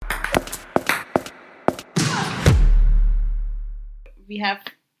We have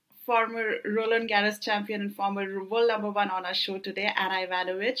former Roland Garros champion and former world number one on our show today, Ana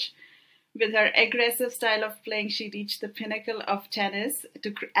Ivanovic. With her aggressive style of playing, she reached the pinnacle of tennis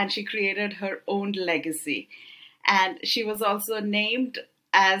and she created her own legacy. And she was also named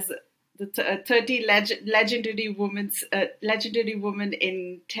as the 30 legendary woman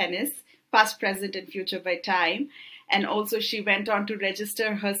in tennis, past, present, and future by Time. And also, she went on to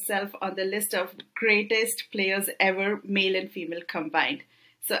register herself on the list of greatest players ever, male and female combined.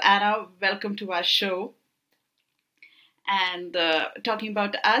 So, Anna, welcome to our show. And talking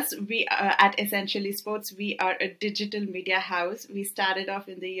about us, we at Essentially Sports, we are a digital media house. We started off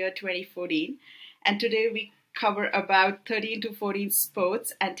in the year 2014, and today we cover about 13 to 14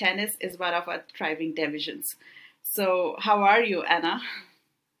 sports, and tennis is one of our thriving divisions. So, how are you, Anna?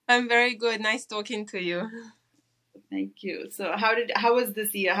 I'm very good. Nice talking to you. Thank you. So, how was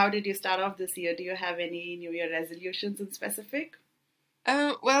this year? How did you start off this year? Do you have any New Year resolutions in specific?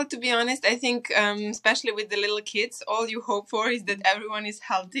 Well, to be honest, I think, especially with the little kids, all you hope for is that everyone is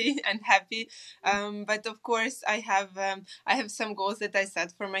healthy and happy. But of course, I have some goals that I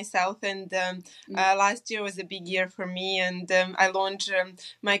set for myself, and last year was a big year for me, and I launched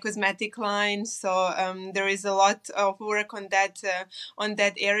my cosmetic line. So there is a lot of work on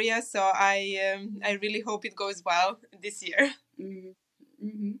that area. So I really hope it goes well this year.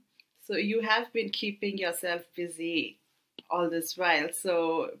 Mm-hmm. So you have been keeping yourself busy all this while.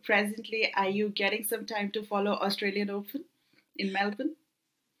 So presently, are you getting some time to follow Australian Open in Melbourne?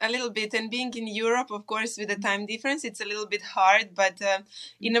 A little bit, and being in Europe, of course, with the time difference, it's a little bit hard. But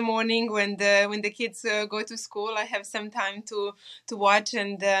in the morning, when the kids go to school, I have some time to watch,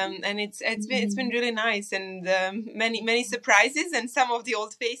 and it's been really nice, and many surprises, and some of the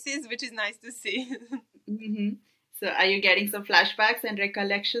old faces, which is nice to see. Mm-hmm. So are you getting some flashbacks and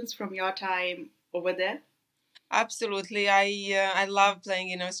recollections from your time over there? Absolutely. I love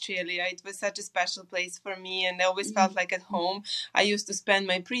playing in Australia. It was such a special place for me, and I always felt like at home. I used to spend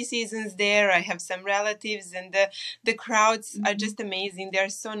my pre-seasons there. I have some relatives, and the crowds are just amazing. They're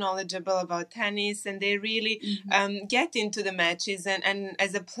so knowledgeable about tennis, and they really get into the matches. And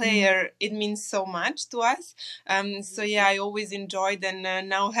as a player, it means so much to us. So yeah, I always enjoyed, and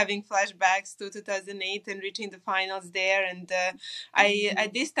now having flashbacks to 2008 and reaching the finals there. And I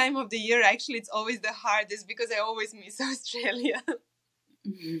at this time of the year, actually, it's always the hardest because I always miss Australia.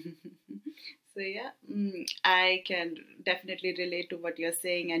 So yeah, I can definitely relate to what you're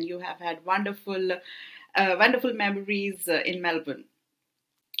saying, and you have had wonderful memories in Melbourne.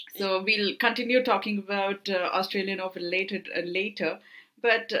 So we'll continue talking about Australian Open later.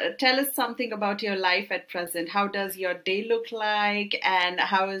 But tell us something about your life at present. How does your day look like, and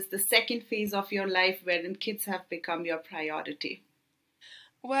how is the second phase of your life wherein kids have become your priority?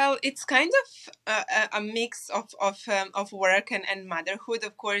 Well, it's kind of a mix of work and motherhood.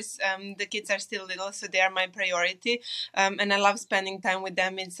 Of course, the kids are still little, so they are my priority, and I love spending time with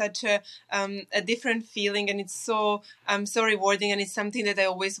them. It's such a different feeling, and it's so rewarding, and it's something that I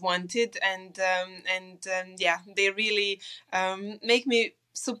always wanted. And yeah, they really make me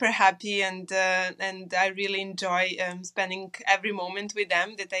super happy, and I really enjoy spending every moment with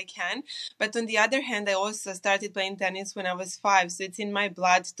them that I can. But on the other hand, I also started playing tennis when I was 5, so it's in my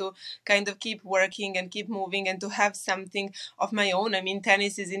blood to kind of keep working and keep moving and to have something of my own. I mean,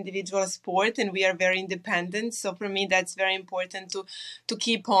 tennis is individual sport, and we are very independent. So for me, that's very important to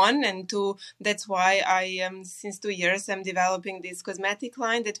keep on, and to that's why I since 2 years I'm developing this cosmetic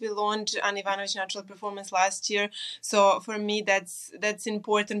line that we launched Ana Ivanovic Natural Performance last year. So for me, that's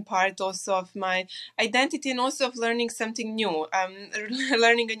important part also of my identity, and also of learning something new,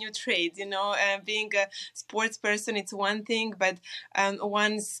 learning a new trade. Being a sports person, it's one thing, but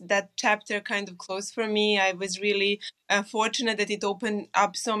once that chapter kind of closed for me, I was really fortunate that it opened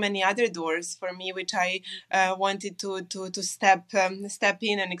up so many other doors for me, which I wanted to step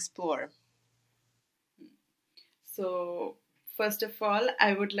in and explore. So, first of all,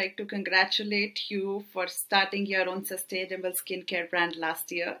 I would like to congratulate you for starting your own sustainable skincare brand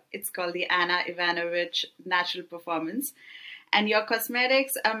last year. It's called the Ana Ivanovic Natural Performance. And your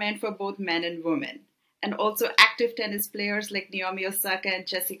cosmetics are meant for both men and women. And also active tennis players like Naomi Osaka and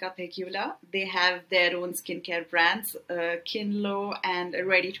Jessica Pegula, they have their own skincare brands, Kinlo and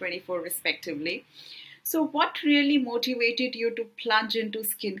Ready24 respectively. So, what really motivated you to plunge into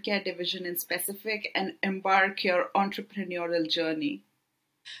skincare division in specific and embark your entrepreneurial journey?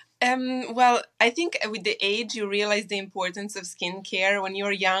 Well, I think with the age, you realize the importance of skincare. When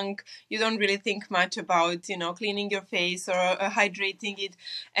you're young, you don't really think much about, cleaning your face or hydrating it.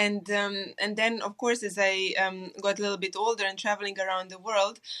 And then, of course, as I got a little bit older and traveling around the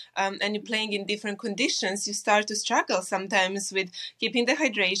world, and you're playing in different conditions, you start to struggle sometimes with keeping the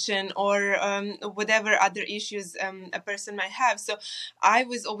hydration or whatever other issues a person might have. So I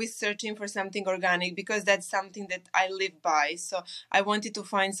was always searching for something organic because that's something that I live by. So I wanted to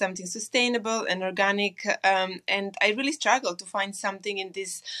find something sustainable and organic, and I really struggled to find something in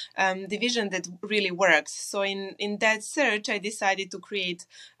this division that really works. So in that search, I decided to create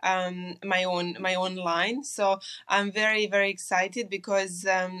my own line. So I'm very very excited because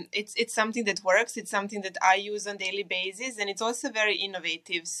it's something that works. It's something that I use on daily basis, and it's also very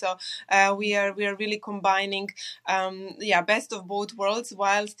innovative. So we are really combining best of both worlds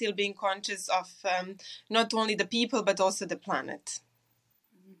while still being conscious of not only the people but also the planet.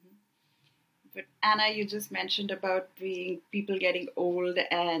 But Anna, you just mentioned about being people getting old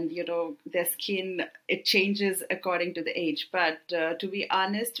and their skin, it changes according to the age. But to be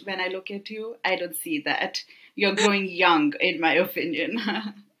honest, when I look at you, I don't see that. You're growing young, in my opinion.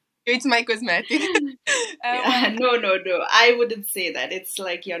 It's my cosmetic. Yeah, no. I wouldn't say that. It's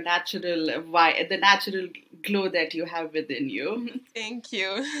like your natural why the natural glow that you have within you. Thank you.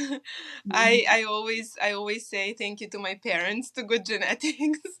 I always say thank you to my parents, to good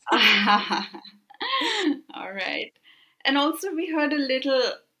genetics. All right. And also, we heard a little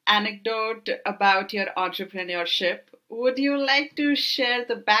anecdote about your entrepreneurship. Would you like to share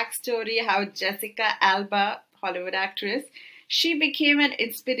the backstory how Jessica Alba, Hollywood actress, she became an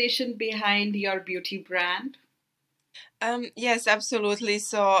inspiration behind your beauty brand? Yes, absolutely.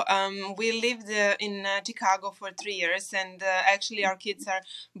 So we lived in Chicago for 3 years, and actually our kids are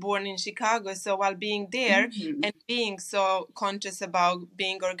born in Chicago. So while being there Mhm. and being so conscious about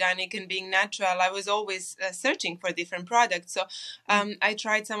being organic and being natural, I was always searching for different products. So I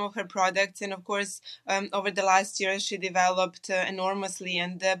tried some of her products, and of course, over the last year, she developed enormously.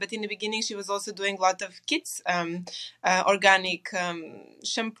 And but in the beginning, she was also doing a lot of kids organic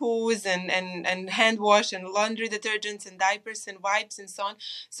shampoos and hand wash and laundry detergents and diapers and wipes and so on.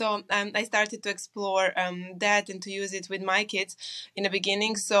 So I started to explore that and to use it with my kids in the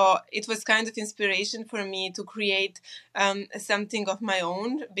beginning. So it was kind of inspiration for me to create something of my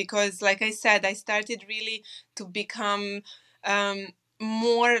own because, like I said, I started really to become um,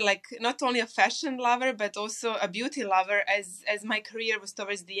 more like not only a fashion lover but also a beauty lover as my career was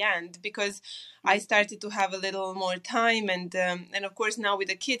towards the end because I started to have a little more time and of course now with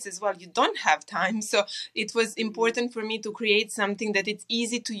the kids as well you don't have time, so it was important for me to create something that it's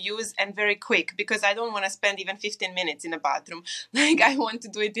easy to use and very quick because I don't want to spend even 15 minutes in a bathroom. Like I want to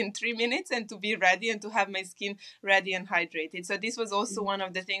do it in 3 minutes and to be ready and to have my skin ready and hydrated. So this was also one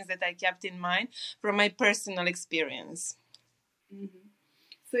of the things that I kept in mind from my personal experience. Mhm.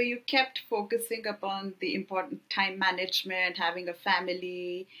 So you kept focusing upon the important time management, having a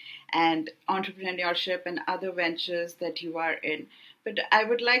family, and entrepreneurship and other ventures that you are in. But I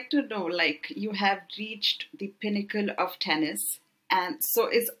would like to know, like, you have reached the pinnacle of tennis, and so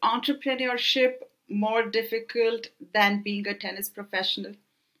is entrepreneurship more difficult than being a tennis professional?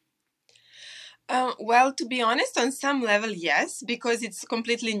 Well, to be honest, on some level, yes, because it's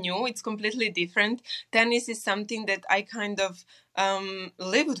completely new, it's completely different. Tennis is something that I kind of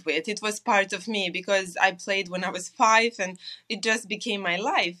lived with. It was part of me because I played when I was 5 and it just became my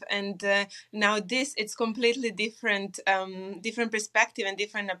life. And now it's completely different perspective and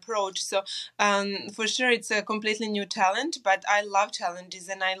different approach. So for sure, it's a completely new challenge, but I love challenges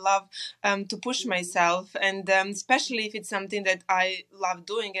and I love to push myself, and especially if it's something that I love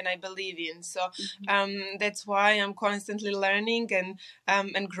doing and I believe in. So that's why I'm constantly learning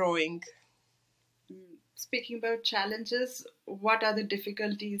and growing. Speaking about challenges, what are the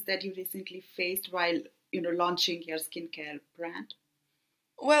difficulties that you recently faced while launching your skincare brand?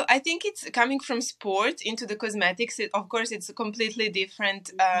 Well, I think it's coming from sport into the cosmetics. Of course, it's a completely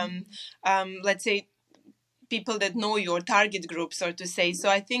different, let's say, people that know your target group, so to say. So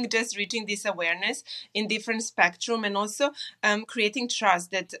I think just reaching this awareness in different spectrum and also creating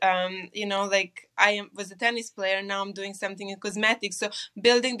trust that like was a tennis player, now I'm doing something in cosmetics. So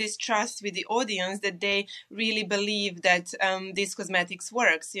building this trust with the audience that they really believe that this cosmetics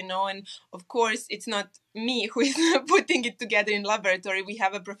works, and of course it's not me who is putting it together in laboratory. We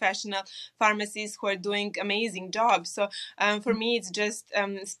have a professional pharmacists who are doing amazing jobs. So for me, it's just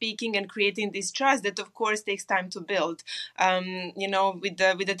speaking and creating this trust that, of course, takes time to build. With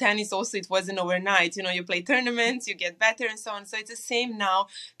the tennis also, it wasn't overnight. You play tournaments, you get better, and so on. So it's the same now,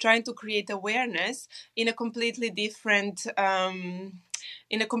 trying to create awareness in a completely different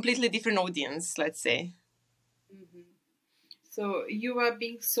in a completely different audience, let's say. Mhm. So you are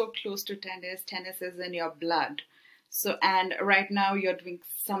being so close to tennis. Tennis is in your blood. So, and right now you're doing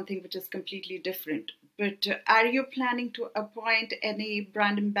something which is completely different. But are you planning to appoint any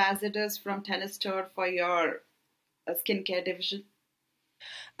brand ambassadors from Tennis Tour for your skincare division?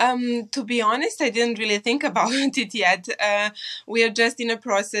 To be honest, I didn't really think about it yet. We are just in a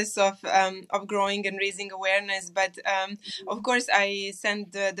process of growing and raising awareness. But of course, I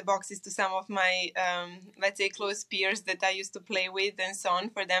send the boxes to some of my let's say close peers that I used to play with and so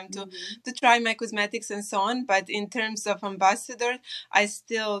on for them to try my cosmetics and so on. But in terms of ambassador, I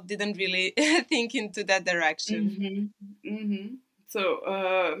still didn't really think into that direction. Mm-hmm. Mm-hmm. So,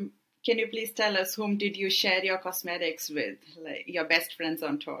 can you please tell us whom did you share your cosmetics with, like your best friends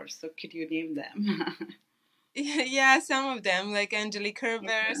on tour? So, could you name them? Yeah, some of them like Angelique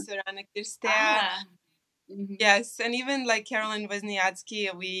Kerber, Okay. Sorana Kirstea. Ah. Mm-hmm. Yes, and even like Caroline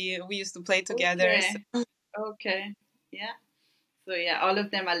Wozniacki, we used to play together. So. Okay. Okay. Yeah. So yeah, all of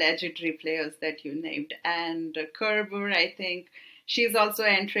them are legendary players that you named, and Kerber, I think she's also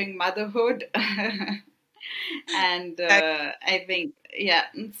entering motherhood, and I think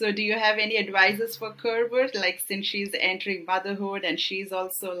yeah. So do you have any advices for Kerber? Like since she's entering motherhood and she's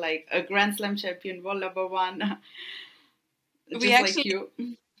also like a Grand Slam champion, world number one, we just like actually you.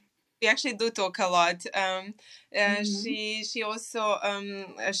 we actually do talk a lot. Mm-hmm.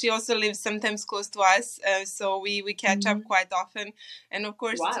 She also lives sometimes close to us, so we catch up Mm-hmm. quite often. And of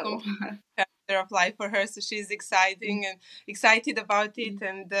course, it's a Wow. complete chapter of life for her, so she's exciting and excited about it.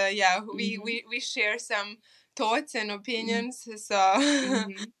 And yeah, Mm-hmm. we share some thoughts and opinions. So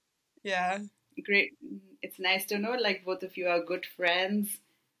Mm-hmm. yeah. Great. It's nice to know like both of you are good friends,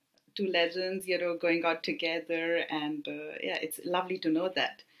 two legends, going out together, and yeah, it's lovely to know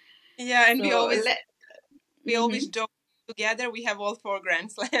that. Yeah, and So we always mhm. joke together. We have all 4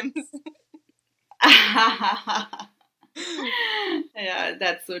 Grand Slams. Yeah,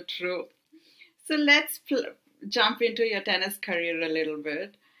 that's so true. So let's jump into your tennis career a little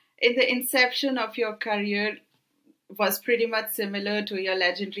bit. In the inception of your career was pretty much similar to your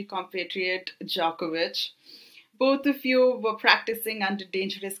legendary compatriot Djokovic. Both of you were practicing under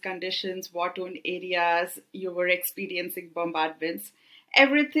dangerous conditions, war torn areas, you were experiencing bombardments.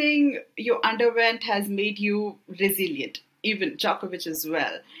 Everything you underwent has made you resilient, even Djokovic as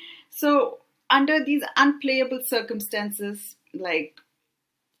well. So, under these unplayable circumstances, like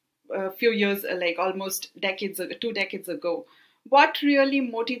a few years, like almost decades ago, 2 decades ago, what really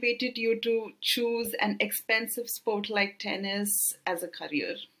motivated you to choose an expensive sport like tennis as a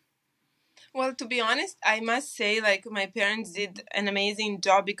career? Well, to be honest, I must say, like, my parents did an amazing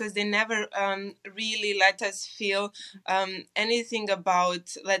job because they never really let us feel anything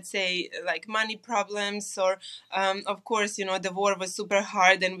about, let's say, like money problems or, of course, the war was super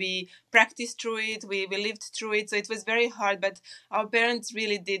hard and we practiced through it, we lived through it. So it was very hard, but our parents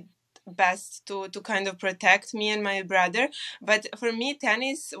really did best to kind of protect me and my brother. But for me,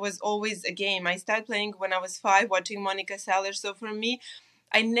 tennis was always a game. I started playing when I was 5, watching Monica Seller. So for me,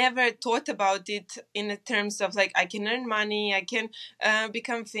 I never thought about it in the terms of like I can earn money, I can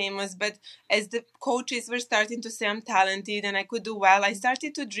become famous. But as the coaches were starting to say I'm talented and I could do well, I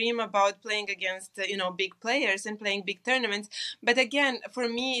started to dream about playing against big players and playing big tournaments. But again, for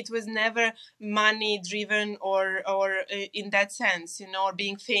me, it was never money driven or in that sense, or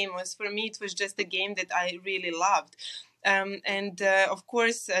being famous. For me, it was just a game that I really loved. And of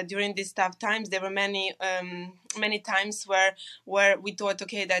course, during these tough times, there were many times where we thought,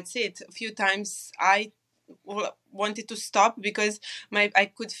 okay, that's it. A few times I wanted to stop because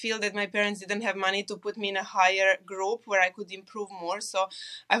I could feel that my parents didn't have money to put me in a higher group where I could improve more. So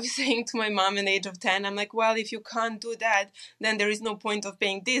I was saying to my mom at the age of 10, I'm like, well, if you can't do that, then there is no point of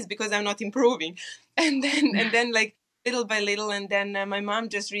paying this because I'm not improving. And then like little by little, and then my mom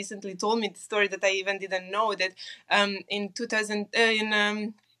just recently told me the story that I even didn't know, that in 2000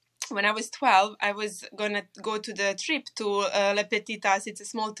 in when I was 12, I was gonna go to the trip to Le Petit As. It's a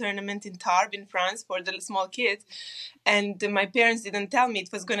small tournament in Tarbes in France for the small kids. And my parents didn't tell me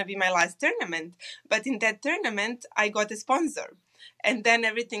it was gonna be my last tournament. But in that tournament, I got a sponsor. And then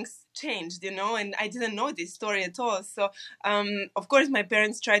everything's changed, and I didn't know this story at all. So, of course, my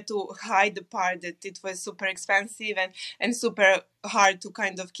parents tried to hide the part that it was super expensive and super hard to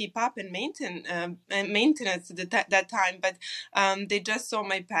kind of keep up and maintain maintenance at that time. But they just saw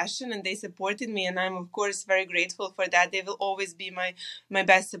my passion and they supported me, and I'm of course very grateful for that. They will always be my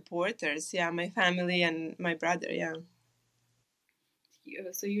best supporters. Yeah, my family and my brother. Yeah.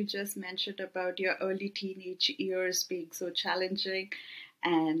 So you just mentioned about your early teenage years being so challenging,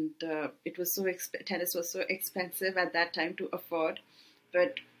 and it was so tennis was so expensive at that time to afford.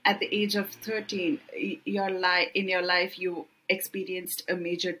 but at the age of 13, in your life, you experienced a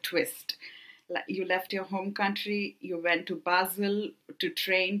major twist. You left your home country, you went to Basel to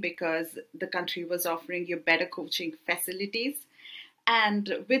train because the country was offering you better coaching facilities.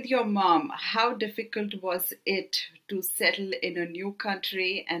 And with your mom, how difficult was it to settle in a new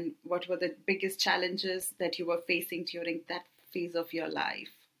country? And what were the biggest challenges that you were facing during that phase of your life?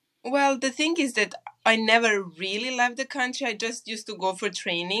 Well, the thing is that I never really left the country. I just used to go for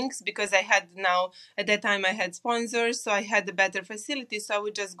trainings because I had now, at that time, I had sponsors, so I had a better facility, so I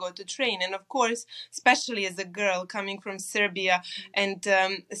would just go to train. And of course, especially as a girl coming from Serbia and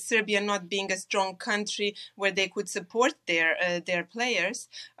Serbia not being a strong country where they could support their players,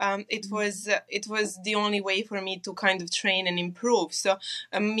 it was the only way for me to kind of train and improve. So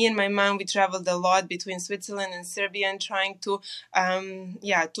me and my mom, we traveled a lot between Switzerland and Serbia and trying to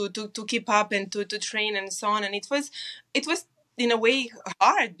to keep up and to train and so on. And it was in a way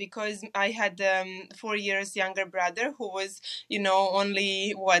hard because I had 4 years younger brother who was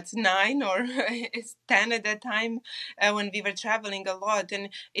only 9 or 10 at that time when we were traveling a lot, and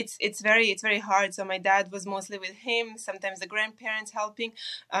it's very hard. So my dad was mostly with him, sometimes the grandparents helping,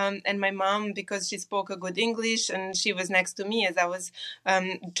 and my mom, because she spoke a good English and she was next to me as I was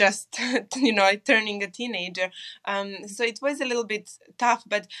just turning a teenager, so it was a little bit tough.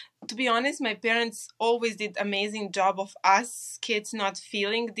 But to be honest, my parents always did amazing job of us kids not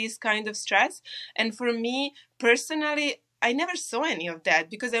feeling this kind of stress. And for me personally, I never saw any of that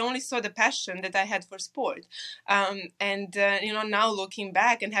because I only saw the passion that I had for sport. Now looking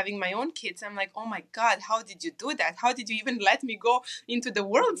back and having my own kids, I'm like, oh my God, how did you do that? How did you even let me go into the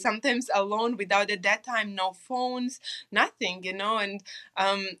world sometimes alone without at that time no phones, nothing, And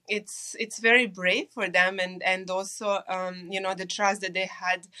it's very brave for them, and also the trust that they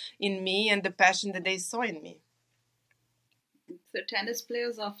had in me and the passion that they saw in me. So tennis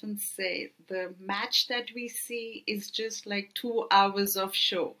players often say the match that we see is just like 2 hours of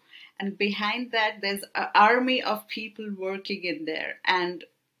show. And behind that, there's an army of people working in there. And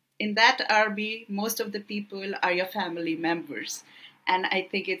in that army, most of the people are your family members. And I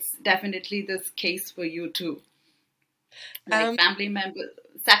think it's definitely this case for you too. Like family members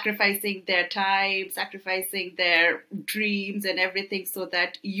sacrificing their time, sacrificing their dreams and everything so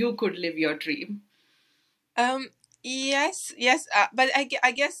that you could live your dream. Yes, but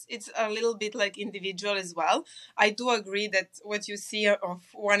I guess it's a little bit like individual as well. I do agree that what you see of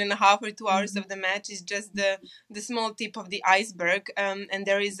 1.5 or 2 hours of the match is just the small tip of the iceberg, and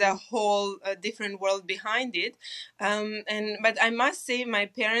there is a whole different world behind it. But I must say, my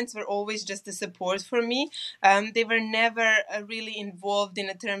parents were always just a support for me. They were never really involved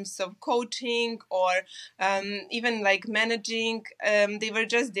in terms of coaching or even like managing. They were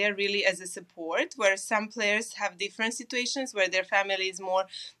just there really as a support, where some players have different situations where their family is more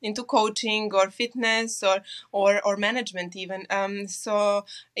into coaching or fitness or management even. So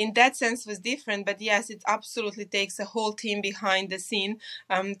in that sense was different, but yes, it absolutely takes a whole team behind the scene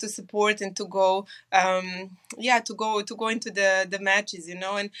to support and to go to go into the matches,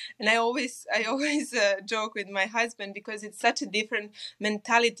 and I always joke with my husband because it's such a different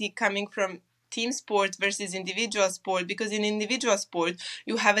mentality coming from team sport versus individual sport, because in individual sport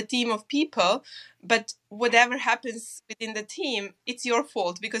you have a team of people, but whatever happens within the team, it's your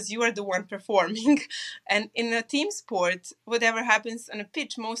fault because you are the one performing. And in a team sport, whatever happens on a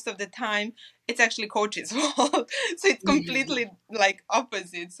pitch, most of the time it's actually coach's fault. So it's completely like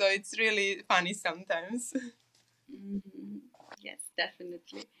opposite, so it's really funny sometimes. Mm-hmm. Yes,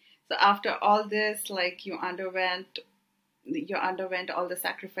 definitely. So after all this, like you underwent all the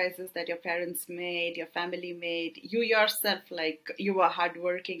sacrifices that your parents made, your family made, you yourself, like you were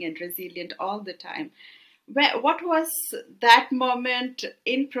hardworking and resilient all the time. What was that moment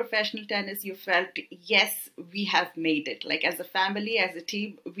in professional tennis you felt, yes, we have made it? Like as a family, as a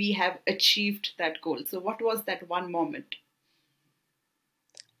team, we have achieved that goal. So what was that one moment?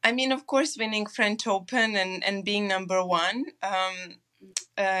 I mean, of course, winning French Open and being number one.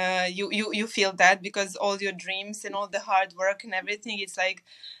 You feel that because all your dreams and all the hard work and everything, it's like,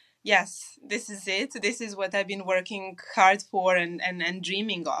 yes, this is it. This is what I've been working hard for and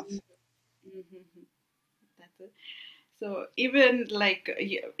dreaming of. Mm-hmm. That's it. So even like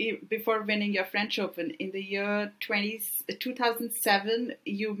before winning your French Open in the year 2007,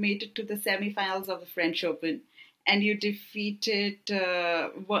 you made it to the semifinals of the French Open, and you defeated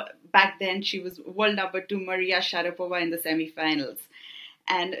back then she was world number 2 Maria Sharapova in the semifinals.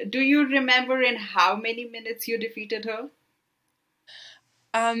 And do you remember in how many minutes you defeated her?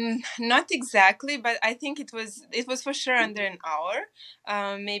 Not exactly, but I think it was for sure under an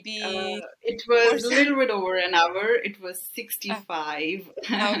hour. Maybe It or was a little bit over an hour. It was uh, 65.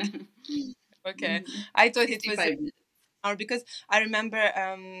 okay. Okay. Mhm. I thought it was an 65 minutes. hour because I remember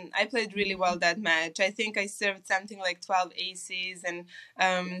I played really well that match. I think I served something like 12 aces, and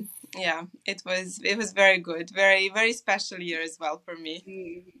Yes. yeah, it was very good, very very special year as well for me.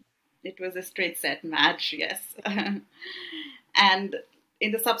 Mhm. It was a straight set match, yes. And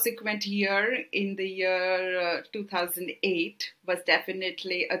in the subsequent year, in the year 2008, was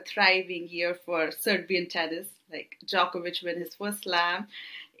definitely a thriving year for Serbian tennis. Like Djokovic won his first slam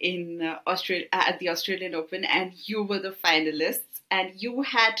in Australia at the Australian Open, and you were the finalists, and you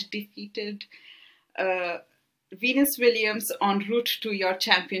had defeated uh, Venus Williams en route to your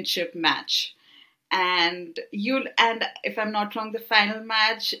championship match. And if I'm not wrong, the final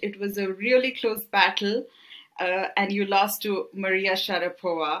match, it was a really close battle, and you lost to Maria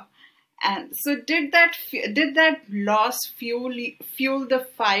Sharapova. And so, did that loss fuel the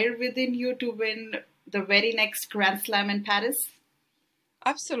fire within you to win the very next Grand Slam in Paris?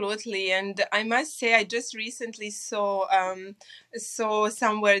 Absolutely, and I must say, I just recently saw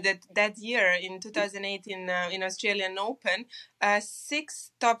somewhere that that year in 2008 in Australian Open, six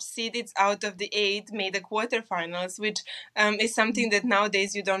top seeded out of the eight made the quarterfinals, which is something that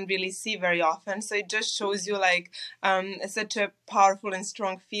nowadays you don't really see very often. So it just shows you like such a powerful and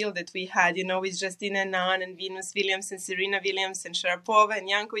strong field that we had. You know, with Justina Nan and Venus Williams and Serena Williams and Sharapova and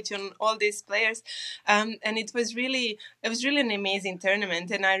Jankovic and all these players, and it was really an amazing tournament.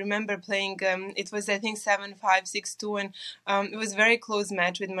 And I remember playing. It was I think 7-5, 6-2, and it was a very close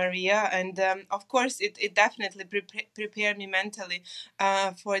match with Maria. And of course, it definitely prepared me mentally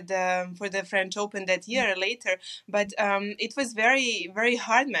for the French Open that year later. But it was very very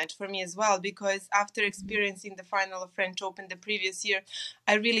hard match for me as well, because after experiencing the final of French Open the previous year,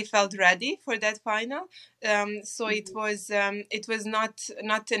 I really felt ready for that final. So it was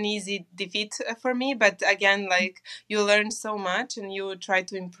not an easy defeat for me, but again, like, you learn so much and you try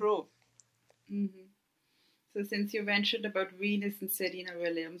to improve. Mm-hmm. So, since you mentioned about Venus and Serena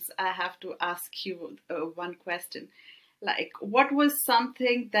Williams, I have to ask you one question. Like, what was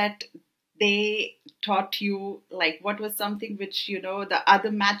something that they taught you? Like, what was something which, the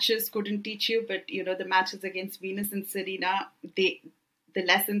other matches couldn't teach you, but, the matches against Venus and Serena, the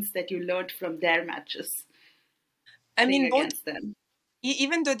lessons that you learned from their matches I playing mean, both against them?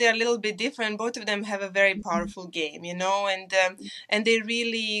 even though they're a little bit different, both of them have a very powerful game, and they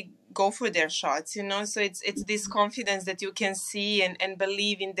really go for their shots, So it's this confidence that you can see and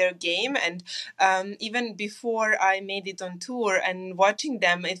believe in their game. And even before I made it on tour and watching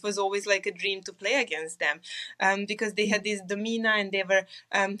them, it was always like a dream to play against them, because they had this demeanor and they were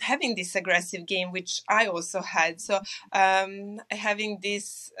having this aggressive game, which I also had. So having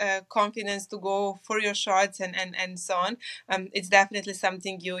this confidence to go for your shots and so on, it's definitely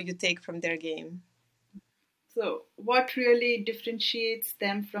something you take from their game. So, what really differentiates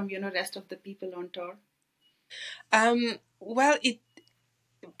them from, rest of the people on tour? Well,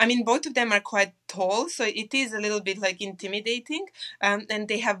 I mean, both of them are quite tall, so it is a little bit like intimidating, and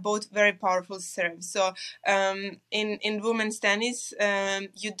they have both very powerful serves. So in women's tennis,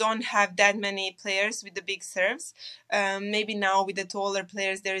 you don't have that many players with the big serves. Maybe now with the taller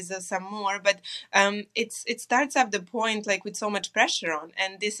players there is some more, but it starts at the point like with so much pressure on,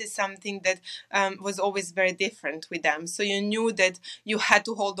 and this is something that was always very different with them. So you knew that you had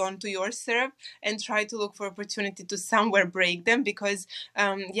to hold on to your serve and try to look for opportunity to somewhere break them, because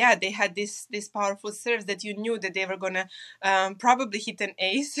they had this powerful serves that you knew that they were gonna probably hit an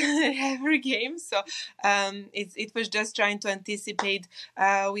ace every game. So it was just trying to anticipate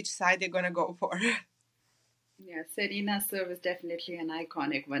which side they're gonna go for. Yeah, Serena's serve is definitely an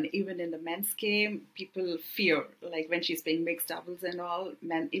iconic one. Even in the men's game, people fear, like when she's playing mixed doubles and all,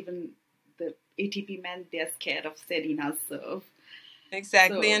 men, even the ATP men, they're scared of Serena's serve.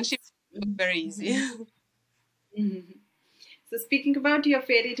 Exactly, So, and she was very easy. mhm. So speaking about your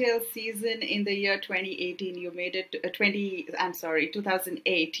fairy tale season in the year 2018, you made it to,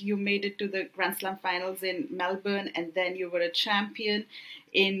 2008. You made it to the Grand Slam finals in Melbourne, and then you were a champion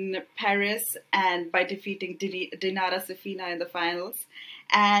in Paris, and by defeating Dinara Safina in the finals.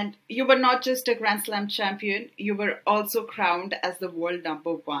 And you were not just a Grand Slam champion; you were also crowned as the world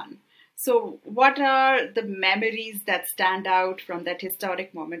number one. So, what are the memories that stand out from that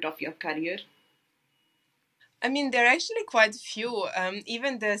historic moment of your career? I mean, there are actually quite a few.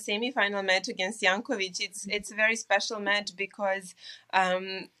 Even the semi-final match against Jankovic, it's a very special match, because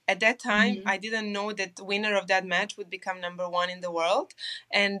at that time Mm-hmm. I didn't know that the winner of that match would become number one in the world,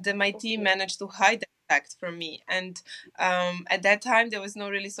 and my team Okay. managed to hide that fact for me. And at that time, there was no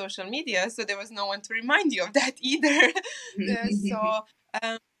really social media, so there was no one to remind you of that either. So,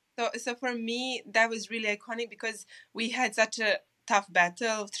 um, so for me, that was really iconic because we had such a tough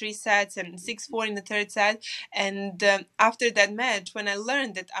battle, 3 sets and 6-4 in the third set. And after that match, when I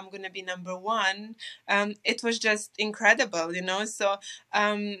learned that I'm going to be number one, it was just incredible, you know. So,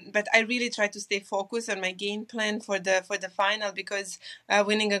 but I really tried to stay focused on my game plan for the final, because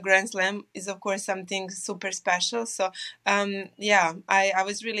winning a Grand Slam is, of course, something super special. So, yeah, I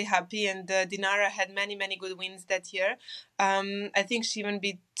was really happy. And Dinara had many, many good wins that year. I think she even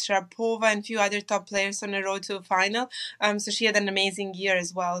beat Sharapova and a few other top players on the road to a final. So she had an amazing year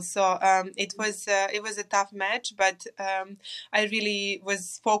as well. So it was a tough match, but I really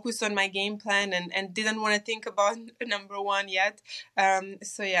was focused on my game plan and didn't want to think about number one yet.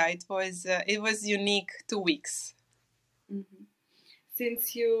 So yeah, it was unique 2 weeks. Mm-hmm.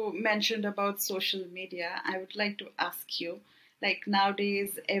 Since you mentioned about social media, I would like to ask you, like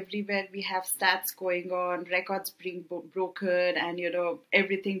nowadays, everywhere we have stats going on, records being broken, and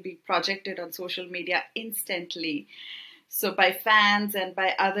everything being projected on social media instantly. So by fans and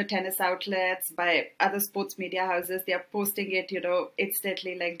by other tennis outlets, by other sports media houses, they are posting it,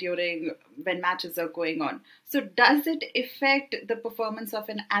 instantly, like during when matches are going on. So does it affect the performance of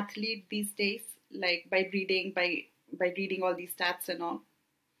an athlete these days, like by reading all these stats and all?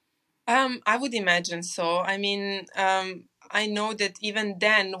 I would imagine so. I mean, I know that even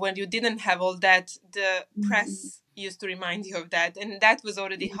then, when you didn't have all that, the press used to remind you of that, and that was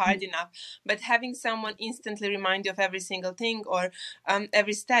already hard enough. But having someone instantly remind you of every single thing, or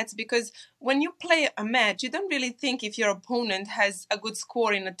every stats, because when you play a match, you don't really think if your opponent has a good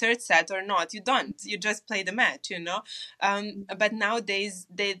score in a third set or not. You don't. You just play the match, But nowadays,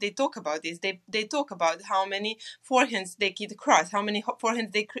 they talk about this. They talk about how many forehands they hit across, how many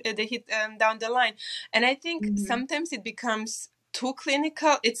forehands they hit down the line. And I think sometimes it becomes too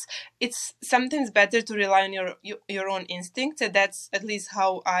clinical. It's sometimes better to rely on your own instinct. And that's at least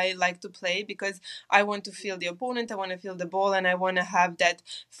how I like to play, because I want to feel the opponent, I want to feel the ball, and I want to have that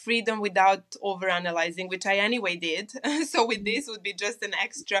freedom without overanalyzing, which I anyway did. So with this would be just an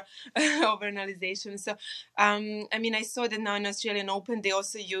extra overanalyzation. So I mean, I saw that now in Australian Open they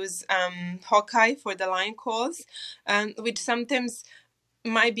also use Hawkeye for the line calls, which sometimes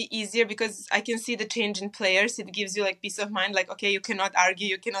might be easier because I can see the change in players. It gives you like peace of mind, like, okay, you cannot argue,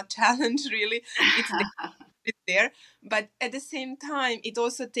 you cannot challenge, really. It's there. But at the same time, it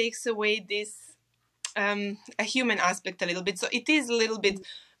also takes away this a human aspect a little bit. So it is a little bit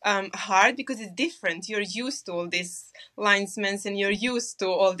hard because it's different. You're used to all these linesmen and you're used to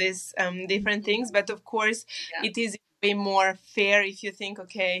all these different things. But of course, it is way more fair if you think,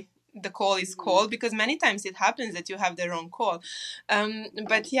 okay, the call is called, because many times it happens that you have the wrong call.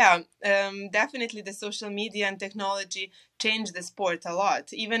 But yeah, definitely the social media and technology changed the sport a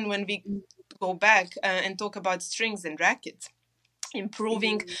lot. Even when we go back and talk about strings and rackets,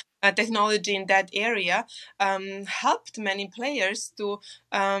 improving technology in that area helped many players to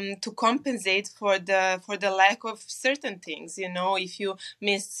compensate for the lack of certain things. If you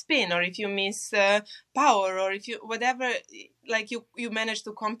miss spin, or if you miss power, or if you whatever, like you manage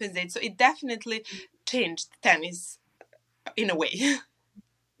to compensate. So it definitely changed tennis in a way. Yeah.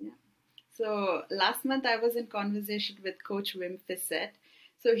 So last month I was in conversation with Coach Wim Fissette.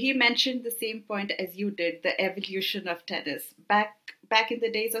 So he mentioned the same point as you did, the evolution of tennis. Back in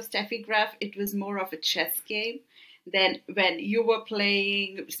the days of Steffi Graf, it was more of a chess game. Then when you were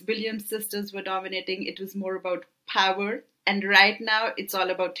playing, Williams sisters were dominating, it was more about power. And right now it's all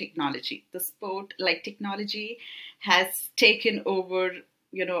about technology. The sport, like technology, has taken over,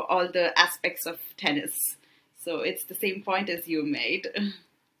 all the aspects of tennis. So it's the same point as you made.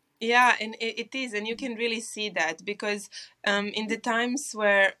 Yeah, and it is, and you can really see that, because in the times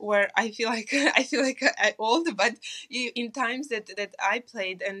where I feel like I old, but in times that I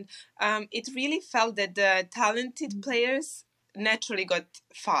played, and it really felt that the talented players naturally got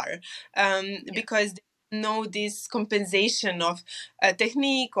far, because they know this compensation of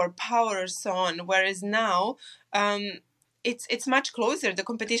technique or power or so on. Whereas now, it's much closer. The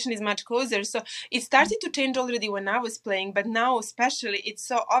competition is much closer. So it started to change already when I was playing, but now especially it's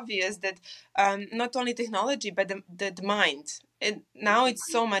so obvious that not only technology but the mind. And now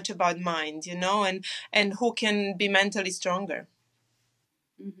it's so much about mind, and who can be mentally stronger.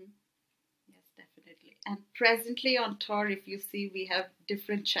 Mm-hmm. Yes, definitely. And presently on tour, if you see, we have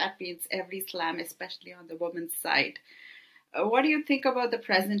different champions every slam, especially on the women's side. What do you think about the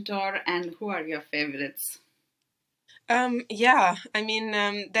present tour, and who are your favorites? Yeah, I mean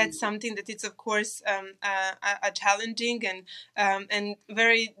that's something that it's of course a challenging and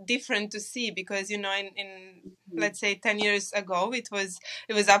very different to see, because in let's say 10 years ago it was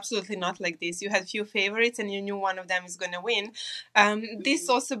absolutely not like this. You had few favorites and you knew one of them is going to win. This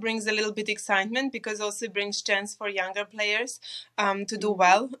also brings a little bit excitement, because also brings chance for younger players to do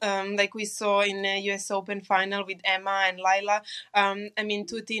well, like we saw in the US Open final with Emma and Lila. I mean,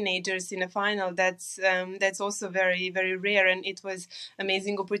 two teenagers in a final, that's also very, very rare, and it was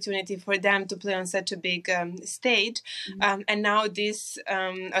amazing opportunity for them to play on such a big stage. And now this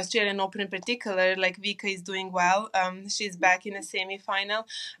Australian Open in particular, like Vika is doing well. She's back in a semi-final.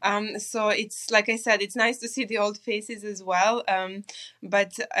 So it's, like I said, it's nice to see the old faces as well.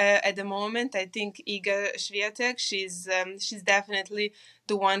 But at the moment, I think Iga Swiatek, she's definitely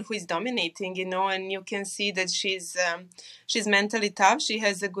the one who is dominating, and you can see that she's mentally tough. She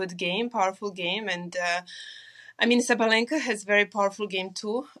has a good game, powerful game, and I mean, Sabalenka has very powerful game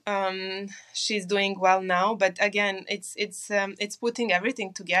too. She's doing well now, but again, it's putting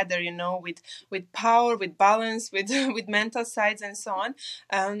everything together, with power, with balance, with with mental sides and so on.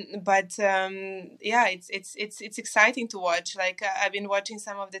 But yeah, it's exciting to watch. Like I've been watching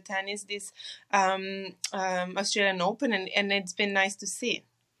some of the tennis this Australian Open, and it's been nice to see.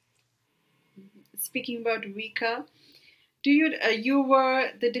 Speaking about Vika, you were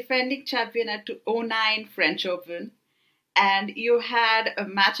the defending champion at 2009 French Open, and you had a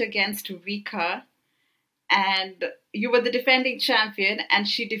match against Vika, and you were the defending champion, and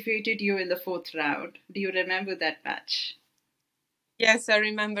she defeated you in the fourth round. Do you remember that match? Yes, I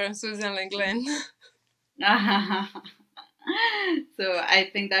remember Susan Lenglen. So I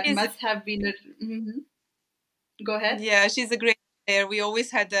think that She's, must have been a. Go ahead. yeah, she's a great player. We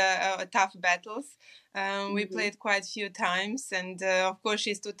always had tough battles. We Hmm. played quite a few times, and of course,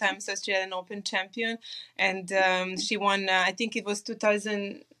 she's 2 times Australian Open champion, and she won. I think it was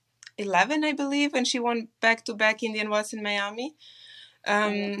 2011, I believe, and she won back-to-back Indian Wells in Miami.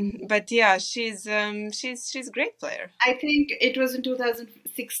 But yeah, she's a great player. I think it was in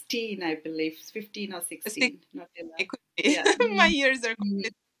 2016, I believe, 15 or 16, not 11. It could be. Yeah. My years are Mhm.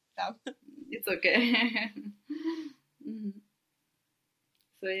 completely up. It's okay. Mhm.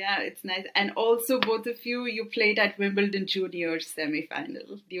 So yeah, it's nice. And also, both of you played at Wimbledon Juniors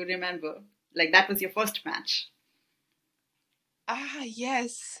semi-final. Do you remember? Like that was your first match. Ah,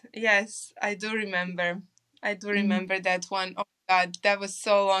 yes, yes, I do remember. I do Mhm. remember that one. Oh God, that was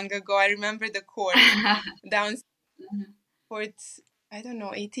so long ago. I remember the court down court, I don't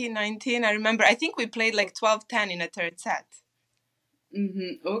know, 18, 19. I remember. I think we played like 12-10 in a third set.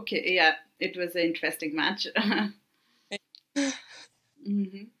 Okay, yeah, it was an interesting match.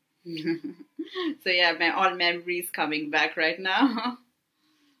 Hmm. So yeah, all memories coming back right now.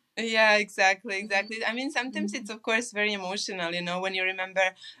 Yeah, exactly, exactly. I mean, sometimes it's of course very emotional, when you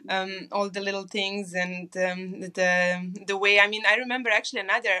remember all the little things and the way. I mean, I remember actually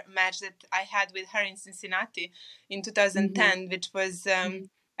another match that I had with her in Cincinnati in Hmm. 2010, which was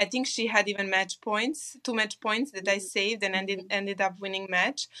I think she had even two match points that I saved and ended up winning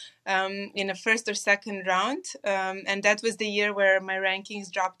match in a first or second round, and that was the year where my rankings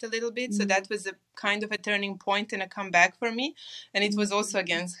dropped a little bit. So that was a kind of a turning point and a comeback for me, and it was also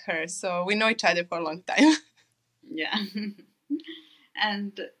against her. So we know each other for a long time. Yeah.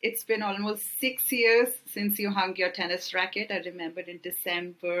 And it's been almost 6 years since you hung your tennis racket. I remember in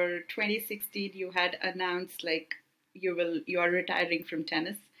December 2016 you had announced like you are retiring from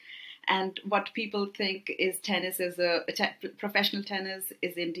tennis. And what people think is tennis is professional tennis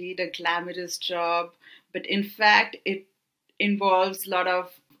is indeed a glamorous job, but in fact it involves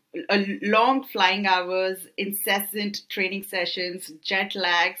long flying hours, incessant training sessions, jet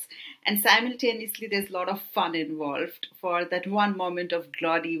lags, and simultaneously there's a lot of fun involved for that one moment of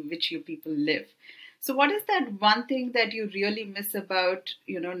glory which you people live. So what is that one thing that you really miss about,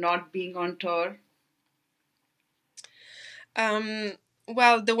 not being on tour? Um,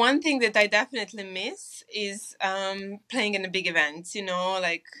 well, the one thing that I definitely miss is playing in the big events,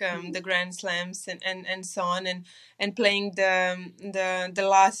 like the Grand Slams and so on, and playing the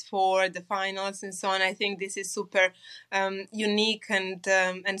last four, the finals and so on. I think this is super unique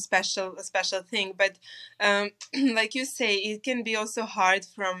and special, a special thing. But like you say, it can be also hard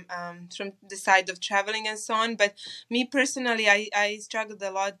from the side of traveling and so on. But me personally, I struggled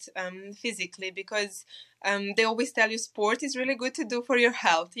a lot physically, because they always tell you sport is really good to do for your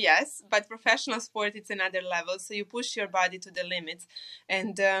health, yes, but professional sport it's another level. So you push your body to the limits,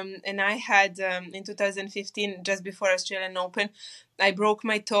 and I had in 2015, just before Australian Open, I broke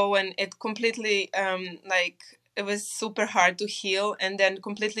my toe, and it completely like it was super hard to heal, and then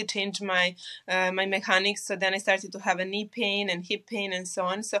completely changed my my mechanics. So then I started to have a knee pain and hip pain and so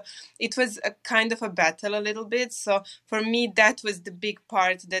on. So it was a kind of a battle a little bit. So for me, that was the big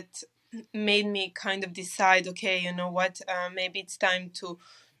part that made me kind of decide, okay, you know what, maybe it's time to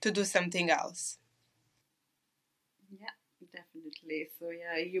do something else. Yeah, definitely. So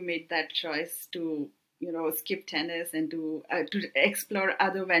yeah, you made that choice to, skip tennis and to explore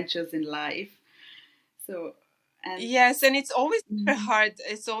other ventures in life. So, and Yes, and it's always super Mhm. hard.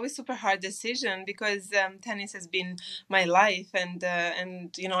 It's always super hard decision because tennis has been my life, and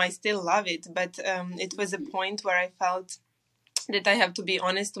you know I still love it. But it was a point where I felt that I have to be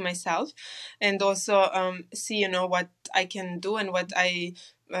honest to myself, and also see, you know, what I can do and what I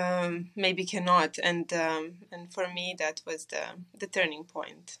maybe cannot. And for me, that was the turning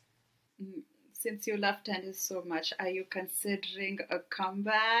point. Since you love tennis so much, are you considering a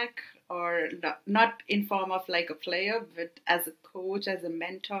comeback, or not in form of like a player, but as a coach, as a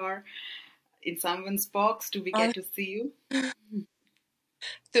mentor in someone's box? Do we get to see you?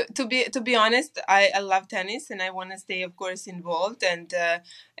 To be honest, I love tennis and I want to stay, of course, involved, and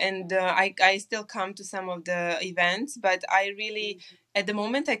I still come to some of the events, but I really at the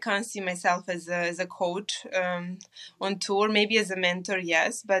moment I can't see myself as a coach on tour. Maybe as a mentor,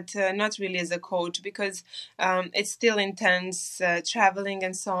 yes, but not really as a coach, because it's still intense traveling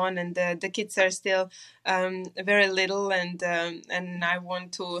and so on, and the kids are still very little, and I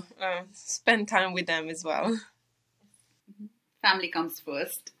want to spend time with them as well. Family comes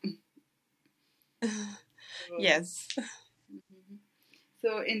first. So, Yes.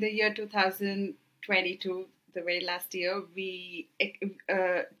 so in the year 2022, the very last year, we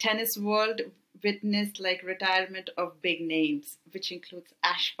tennis world witnessed like retirement of big names, which includes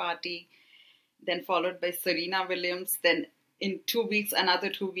Ash Barty, then followed by Serena Williams, then in 2 weeks, another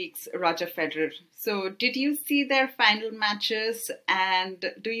 2 weeks, Roger Federer. So, did you see their final matches,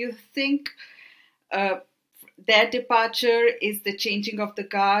 and do you think uh, their departure is the changing of the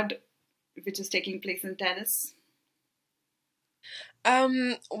guard, which is taking place in tennis?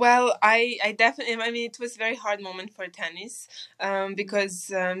 Well, I definitely, I mean, it was a very hard moment for tennis,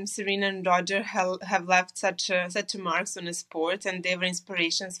 because Serena and Roger have left such a marks on the sport, and they were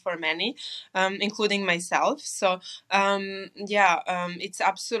inspirations for many, including myself. So, yeah, it's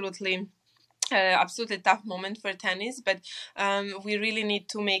absolutely tough moment for tennis, but we really need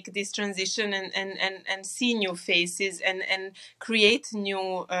to make this transition and see new faces and create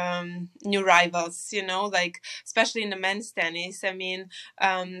new rivals, you know, like especially in the men's tennis. I mean,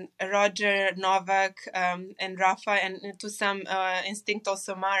 Roger, Novak, and Rafa, and to some instinct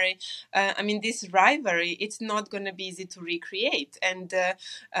also Murray. I mean, this rivalry, it's not going to be easy to recreate, and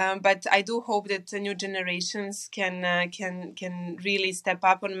but I do hope that the new generations can really step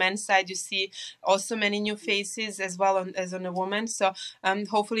up. On men's side, you see also many new faces as well as on a woman. So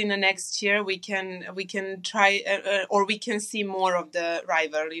hopefully in the next year we can try, or we can see more of the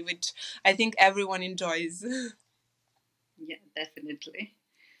rivalry, which I think everyone enjoys. Yeah, definitely.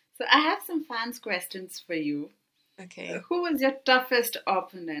 So I have some fans' questions for you. Okay. Who was your toughest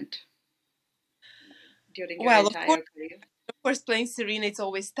opponent during your Well, entire career? of course, playing Serena it's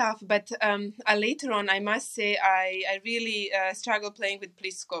always tough, but later on, I must say I really struggle playing with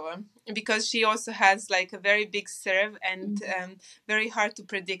Pliskova, because she also has like a very big serve and very hard to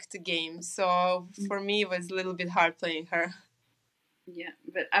predict the game. So for me, it was a little bit hard playing her. Yeah,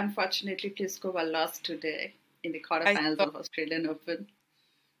 but unfortunately, Pliskova lost today in the I quarterfinals thought, of Australian Open.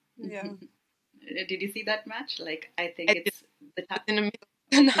 yeah, Did you see that match? Like, I think I did it's the it in the middle of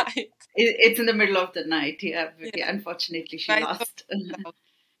the night. it's in the middle of the night. Yeah, but yeah, Yeah, unfortunately, she but I thought lost.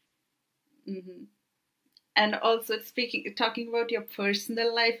 And also talking about your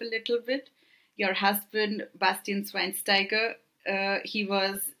personal life a little bit, your husband Bastian Schweinsteiger, he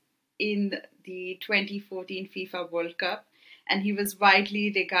was in the 2014 FIFA World Cup, and he was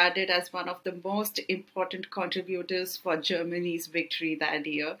widely regarded as one of the most important contributors for Germany's victory that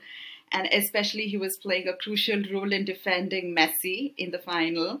year. And especially, he was playing a crucial role in defending Messi in the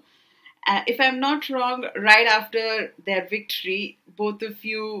final. If I'm not wrong, right after their victory, both of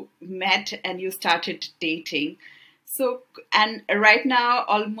you met and you started dating. So, and right now,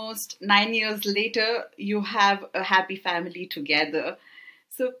 almost 9 years later, you have a happy family together.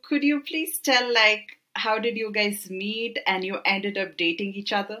 So, could you please tell, like, how did you guys meet and you ended up dating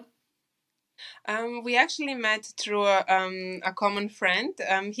each other? We actually met through a common friend.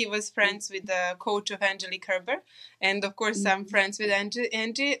 He was friends with the coach of Angelique Kerber, and of course, I'm friends with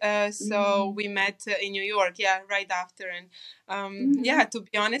Angie. So we met in New York, yeah, right after. And yeah, to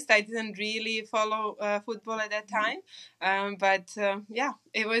be honest, I didn't really follow football at that time, but yeah,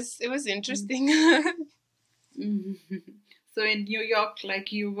 it was interesting. Mhm. So in New York,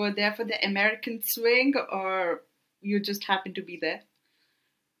 like you were there for the American swing, or you just happened to be there?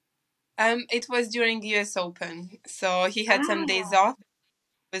 It was during US Open, so he had some days Ah, off.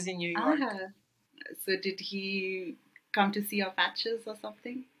 It was in New York. ah. So did he come to see your matches or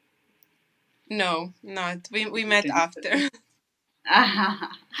something? No, not. We You met didn't. after.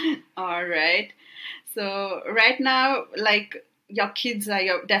 Ah, all right. So right now, like your kids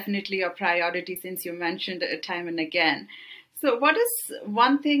are definitely your priority since you mentioned it time and again. So what is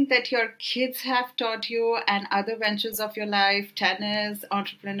one thing that your kids have taught you and other ventures of your life, tennis,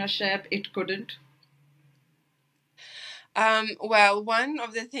 entrepreneurship, it couldn't? Well, one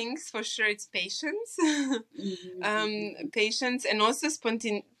of the things for sure it's patience. Patience and also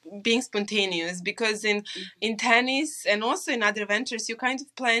being spontaneous, because in tennis and also in other ventures you kind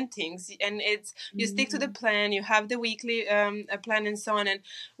of plan things, and it's you stick to the plan, you have the weekly a plan and so on. And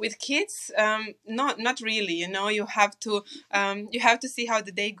with kids, not really, you have to see how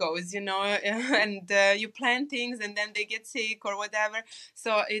the day goes, and you plan things and then they get sick or whatever.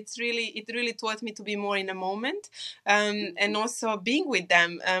 So it really taught me to be more in a moment, and also being with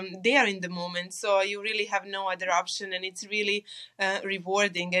them. They are in the moment, so you really have no other option, and it's really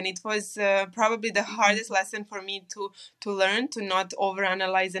rewarding. And it was probably the hardest lesson for me to learn to not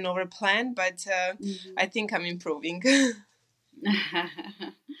overanalyze and overplan, but I think I'm improving.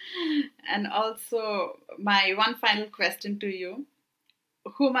 And also, my one final question to you: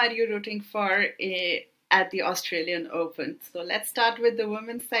 whom are you rooting for at the Australian Open? So let's start with the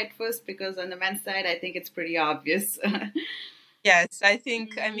women's side first, because on the men's side, I think it's pretty obvious. Yes, I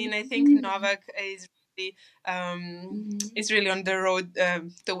think Novak really is really on the road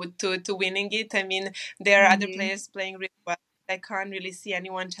to winning it. I mean, there are other players playing really well. I can't really see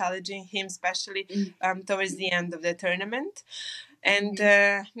anyone challenging him, especially towards the end of the tournament. And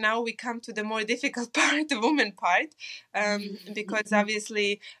now we come to the more difficult part, the women part, because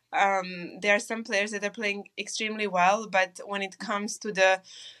obviously there are some players that are playing extremely well, but when it comes to the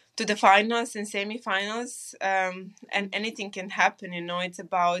finals and semifinals, and anything can happen. It's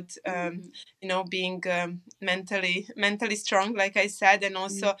about being mentally strong, like I said, and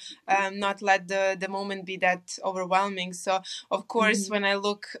also not let the moment be that overwhelming. So of course, when I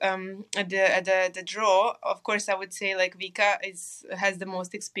look at the draw, of course I would say like Vika has the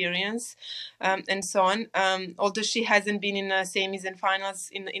most experience, and so on. Although she hasn't been in semis and finals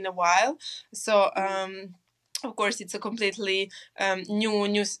in a while, so. Of course, it's a completely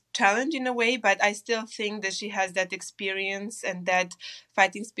new challenge in a way, but I still think that she has that experience and that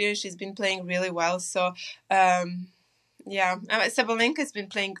fighting spirit. She's been playing really well. So, yeah, Sabalenka has been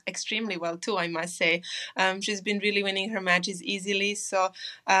playing extremely well too, I must say. She's been really winning her matches easily. So,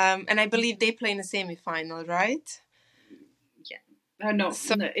 and I believe they play in a semi-final, right? Yeah. No,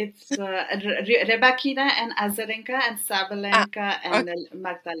 So, no, it's Rebakina and Azarenka and ah, Sabalenka and okay,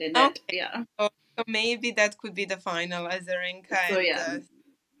 Magdalena. okay. Yeah. So maybe that could be the final, Azarenka So and yeah,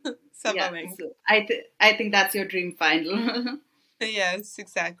 yeah. Sabalenka. So I think that's your dream final. Yes,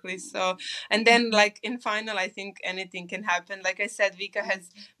 exactly. So, and then like in final, I think anything can happen. Like I said, Vika has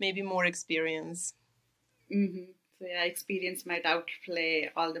maybe more experience. So yeah, experience might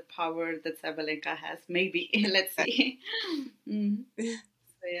outplay all the power that Sabalenka has. Maybe. Let's see. Mhm.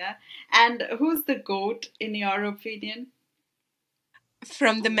 So yeah. And who's the GOAT in your opinion?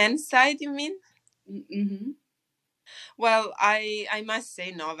 From the men's side, you mean? Mm-hmm. Well, I must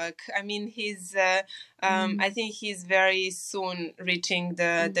say Novak. I mean, I think he's very soon reaching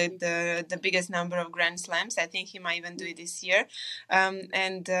the biggest number of Grand Slams. I think he might even do it this year,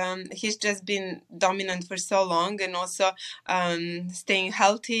 and he's just been dominant for so long, and also staying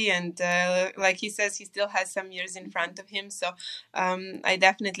healthy. And like he says, he still has some years in front of him. So I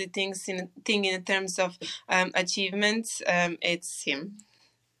definitely think in terms of achievements, it's him.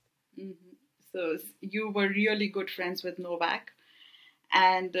 So you were really good friends with Novak.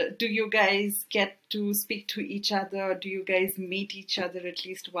 And do you guys get to speak to each other? Do you guys meet each other at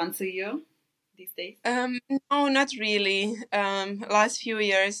least once a year these days? No, not really. Last few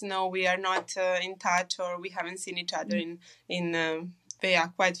years, no, we are not in touch, or we haven't seen each other in yeah,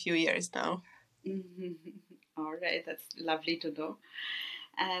 quite a few years now. All right, that's lovely to know.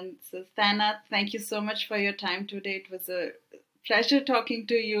 And so, Thana, thank you so much for your time today. It was a pleasure talking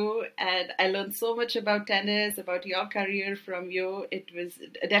to you, and I learned so much about tennis, about your career from you. It was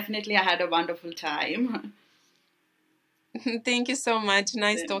definitely, I had a wonderful time. Thank you so much.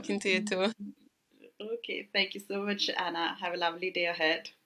 Nice talking to you too. Okay, thank you so much, Anna. Have a lovely day ahead.